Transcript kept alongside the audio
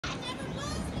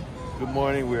Good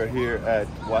morning. We are here at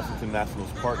Washington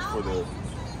Nationals Park for the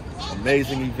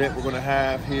amazing event we're going to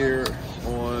have here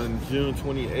on June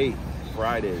 28th,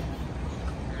 Friday.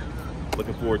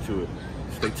 Looking forward to it.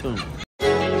 Stay tuned.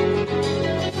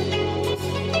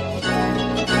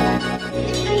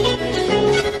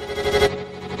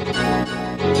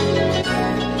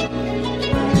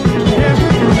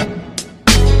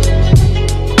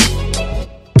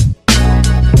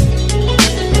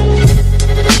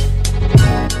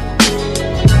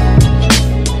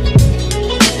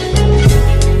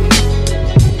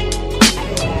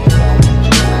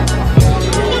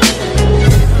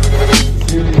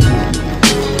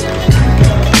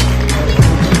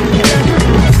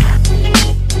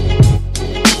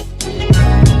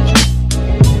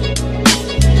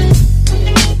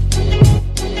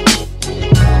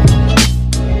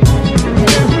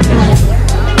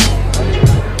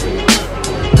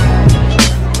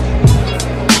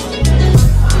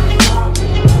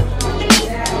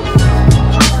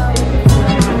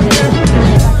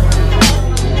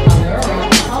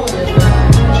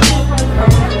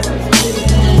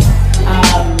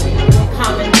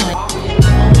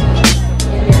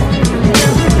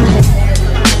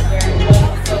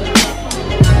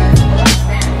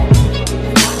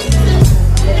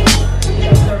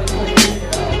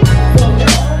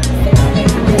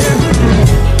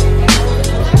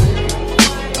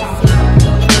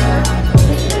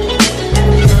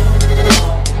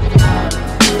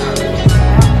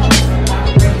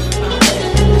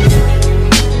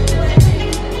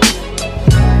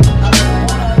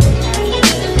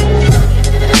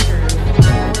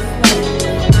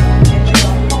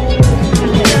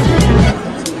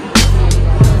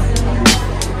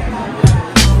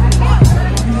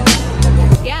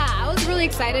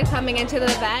 Coming into the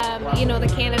event, you know, the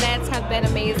candidates have been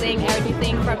amazing.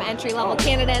 Everything from entry-level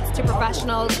candidates to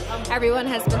professionals, everyone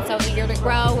has been so eager to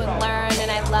grow and learn, and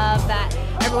I love that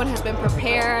everyone has been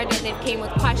prepared. They came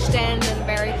with questions and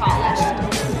very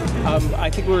polished. I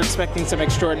think we were expecting some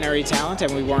extraordinary talent,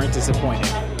 and we weren't disappointed.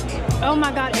 Oh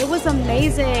my God, it was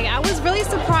amazing. I was really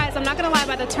surprised. I'm not gonna lie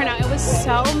about the turnout. It was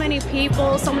so many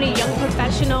people, so many young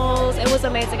professionals. It was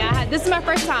amazing. This is my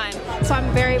first time, so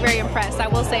I'm very, very impressed. I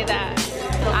will say that.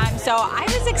 So I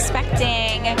was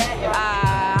expecting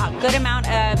a good amount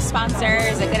of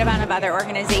sponsors, a good amount of other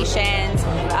organizations,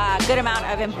 a good amount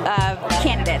of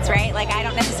candidates, right? Like, I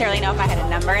don't necessarily know if I had a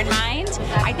number in mind.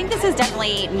 I think this has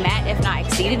definitely met, if not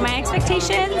exceeded, my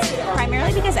expectations,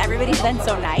 primarily because everybody's been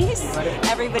so nice.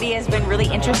 Everybody has been really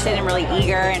interested and really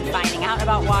eager in finding out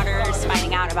about waters,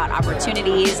 finding out about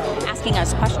opportunities, asking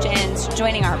us questions,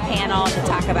 joining our panel to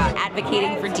talk about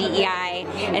advocating for DEI.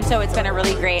 And so it's been a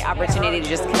really great opportunity to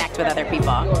just connect with other people.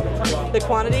 The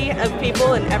quantity of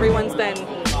people, and everyone's been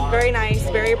very nice,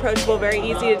 very approachable, very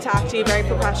easy to talk to, very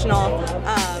professional,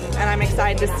 and I'm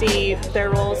excited to see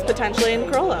their roles potentially in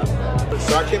Corolla.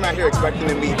 So I came out here expecting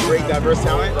to meet great diverse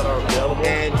talent,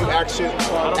 and you actually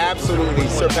absolutely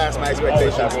surpassed my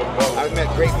expectations. I've met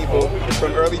great people,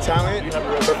 from early talent,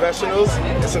 professionals,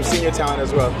 and some senior talent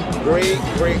as well. Great,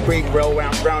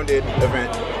 well-rounded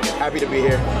event. Happy to be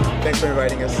here. Thanks for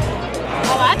inviting us.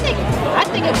 Oh, I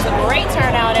think it was a great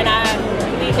turnout, and I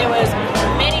believe there was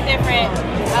many different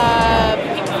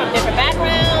people from different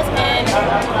backgrounds and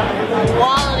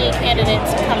quality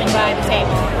candidates coming by the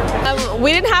table.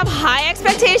 We didn't have high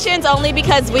expectations, only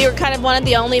because we were kind of one of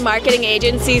the only marketing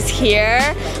agencies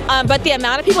here, but the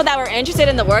amount of people that were interested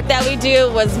in the work that we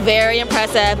do was very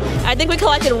impressive. I think we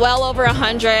collected well over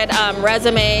 100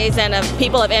 resumes and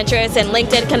people of interest and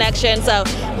LinkedIn connections, so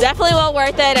definitely well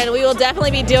worth it, and we will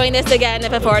definitely be doing this again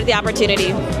if afforded the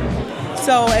opportunity.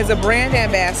 So as a brand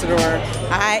ambassador,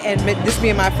 I admit, this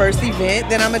being my first event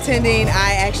that I'm attending,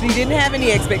 I actually didn't have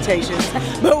any expectations.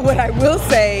 But what I will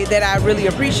say that I really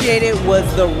appreciated was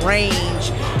the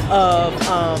range of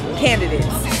candidates.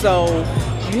 So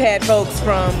you had folks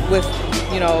with,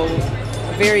 you know,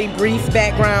 very brief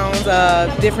backgrounds,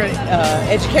 different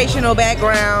educational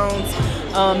backgrounds.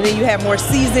 Then you have more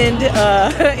seasoned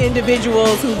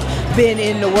individuals who've been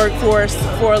in the workforce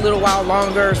for a little while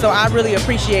longer. So I really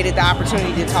appreciated the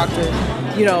opportunity to talk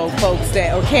to, you know, folks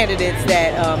that, or candidates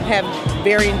that have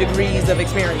varying degrees of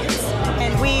experience.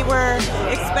 And we were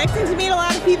expecting to meet a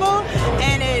lot of people,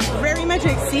 and it very much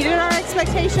exceeded our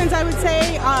expectations, I would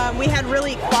say. We had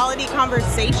really quality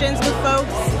conversations with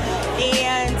folks,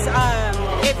 and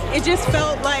it just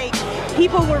felt like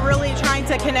people were really trying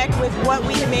to connect with what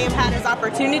we may have had as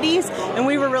opportunities, and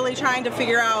we were really trying to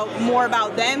figure out more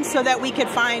about them so that we could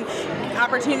find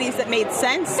opportunities that made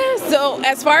sense. So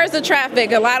as far as the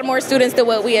traffic, a lot more students than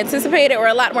what we anticipated, or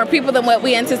a lot more people than what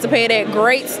we anticipated.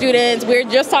 Great students. We're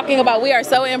just talking about, we are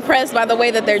so impressed by the way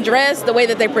that they're dressed, the way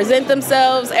that they present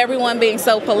themselves, everyone being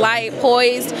so polite,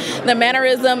 poised. The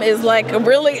mannerism is like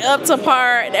really up to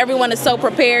par. Everyone is so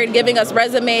prepared, giving us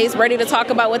resumes, ready to talk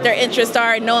about what their interests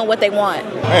are and knowing what they want.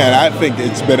 Man, I think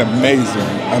it's been amazing.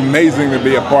 Amazing to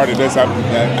be a part of this. I'm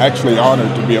actually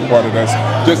honored to be a part of this.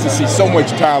 Just to see so much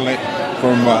talent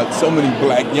from so many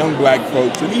young black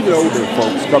folks and even older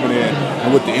folks coming in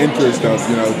and with the interest of,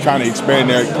 trying to expand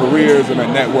their careers and their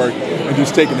network and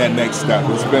just taking that next step.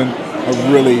 It's been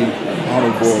a really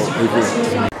honorable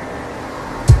event.